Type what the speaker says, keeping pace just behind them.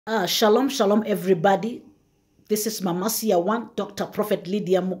Shalom, shalom, everybody. This is Mama SEER1, Dr. Prophet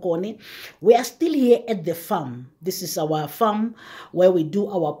Lydia Mukone. We are still here at the farm. This is our farm where we do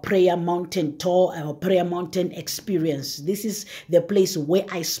our prayer mountain tour, our prayer mountain experience. This is the place where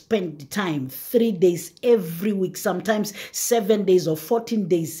I spend time 3 days every week, sometimes 7 days or 14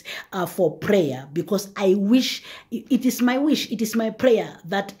 days for prayer, because I wish, it is my wish, it is my prayer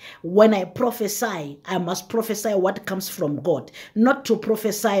that when I prophesy, I must prophesy what comes from God, not to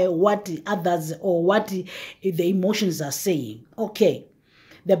prophesy what others or what the emotions are saying. Okay,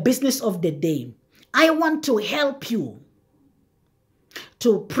 the business of the day. I want to help you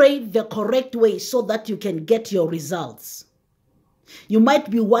to pray the correct way so that you can get your results. You might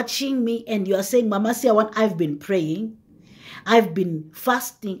be watching me and you are saying, Mama SEER1, I've been praying, I've been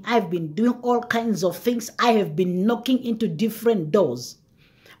fasting, I've been doing all kinds of things, I have been knocking into different doors,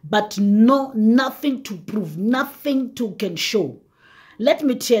 but nothing to prove, nothing to can show. Let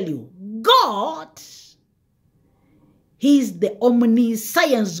me tell you, God, He is the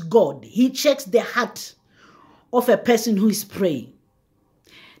omniscience God. He checks the heart of a person who is praying.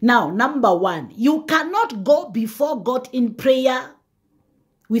 Now, number one, you cannot go before God in prayer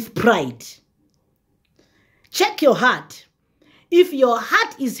with pride. Check your heart. If your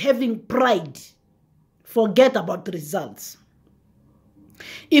heart is having pride, forget about the results.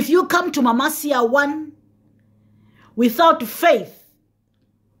 If you come to Mama SEER1 without faith,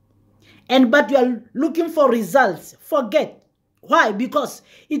 but you are looking for results, forget. Why? Because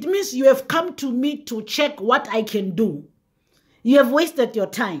it means you have come to me to check what I can do. You have wasted your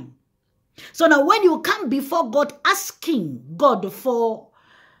time. So now when you come before God asking God for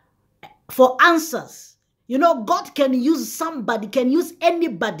answers, you know, God can use somebody, can use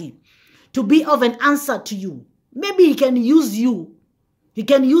anybody to be of an answer to you. Maybe He can use you. He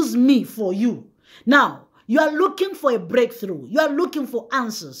can use me for you. Now, you are looking for a breakthrough. You are looking for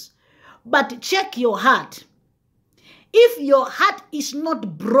answers. But check your heart. If your heart is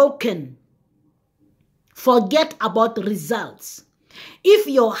not broken, forget about results. If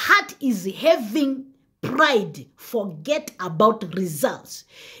your heart is having pride, forget about results.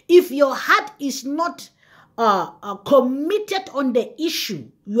 If your heart is not committed on the issue,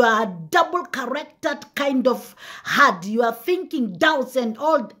 you are a double-charactered kind of heart, you are thinking doubts and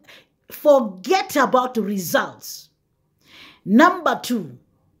all, forget about results. Number two,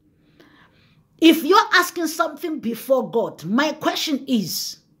 if you're asking something before God, my question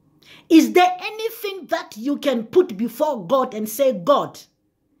is there anything that you can put before God and say, God,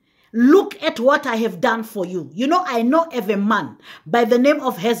 look at what I have done for you? You know, I know of a man by the name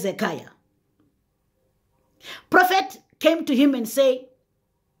of Hezekiah. Prophet came to him and said,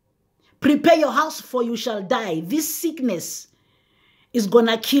 prepare your house for you shall die. This sickness is going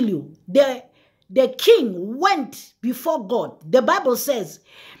to kill you. The king went before God. The Bible says,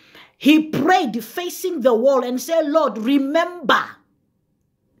 he prayed facing the wall and said, Lord, remember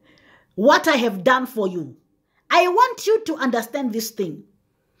what I have done for you. I want you to understand this thing.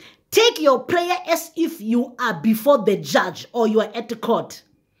 Take your prayer as if you are before the judge or you are at the court,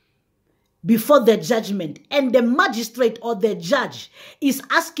 before the judgment, and the magistrate or the judge is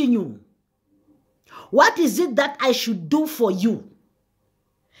asking you, what is it that I should do for you?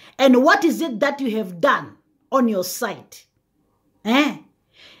 And what is it that you have done on your side?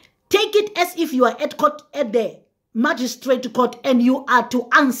 Take it as if you are at court, at the magistrate court, and you are to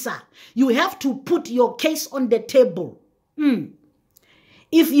answer. You have to put your case on the table.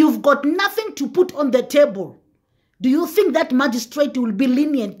 If you've got nothing to put on the table, do you think that magistrate will be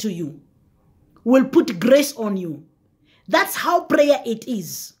lenient to you? Will put grace on you? That's how prayer it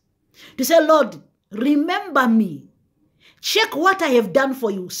is. To say, Lord, remember me. Check what I have done for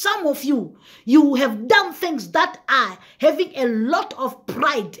you. Some of you, you have done things that are having a lot of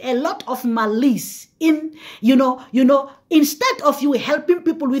pride, a lot of malice in, you know, instead of you helping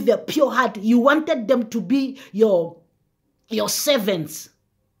people with their pure heart, you wanted them to be your servants.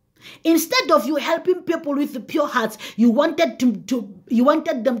 Instead of you helping people with the pure hearts, you wanted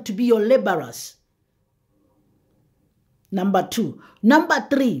them to be your laborers. Number two. Number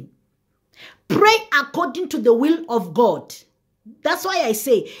three, pray according to the will of God. That's why I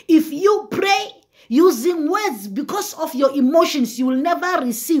say, if you pray using words because of your emotions, you will never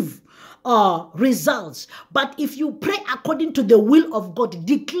receive results. But if you pray according to the will of God,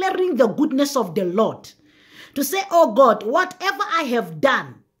 declaring the goodness of the Lord, to say, oh God, whatever I have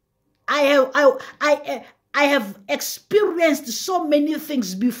done, I have experienced so many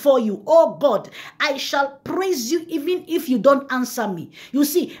things before you. Oh God, I shall praise you even if you don't answer me. You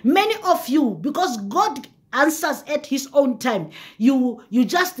see, many of you, because God answers at His own time, you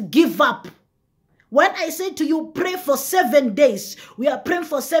just give up When I say to you, pray for 7 days, we are praying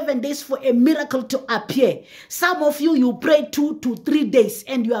for 7 days for a miracle to appear. Some of you, you pray 2 to 3 days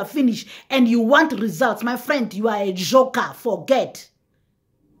and you are finished and you want results. My friend, you are a joker. Forget.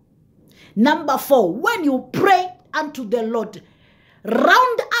 Number 4, when you pray unto the Lord,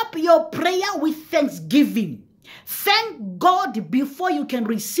 round up your prayer with thanksgiving. Thank God before you can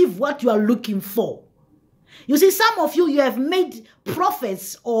receive what you are looking for. You see, some of you, you have made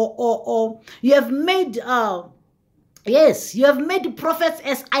prophets or you have made, yes, you have made prophets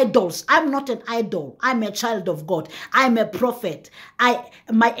as idols. I'm not an idol. I'm a child of God. I'm a prophet.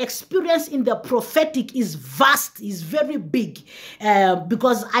 My experience in the prophetic is vast, is very big,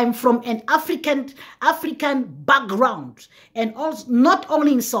 because I'm from an African background, and also not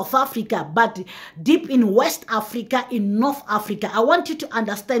only in South Africa, but deep in West Africa, in North Africa. I want you to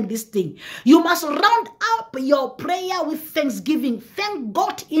understand this thing. You must round up your prayer with thanksgiving. Thank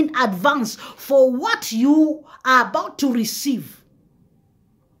God in advance for what you are about to receive.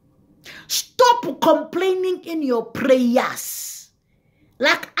 Stop complaining in your prayers.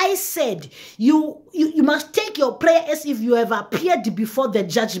 Like I said, you must take your prayer as if you have appeared before the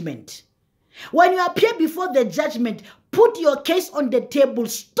judgment. When you appear before the judgment, put your case on the table.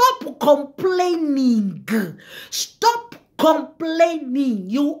 Stop complaining. Stop complaining.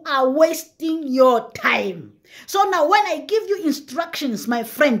 You are wasting your time. So now when I give you instructions, my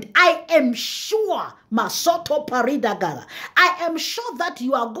friend, I am sure, Masoto Paridagara, I am sure that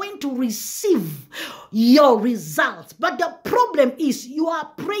you are going to receive your results. But the problem is you are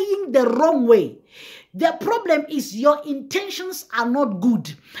praying the wrong way. The problem is your intentions are not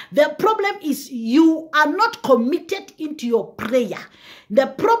good. The problem is you are not committed into your prayer. The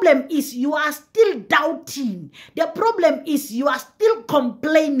problem is you are still doubting. The problem is you are still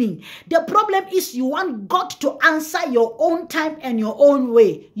complaining. The problem is you want God to answer your own time and your own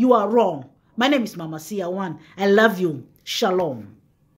way. You are wrong. My name is Mama SEER1. I love you. Shalom.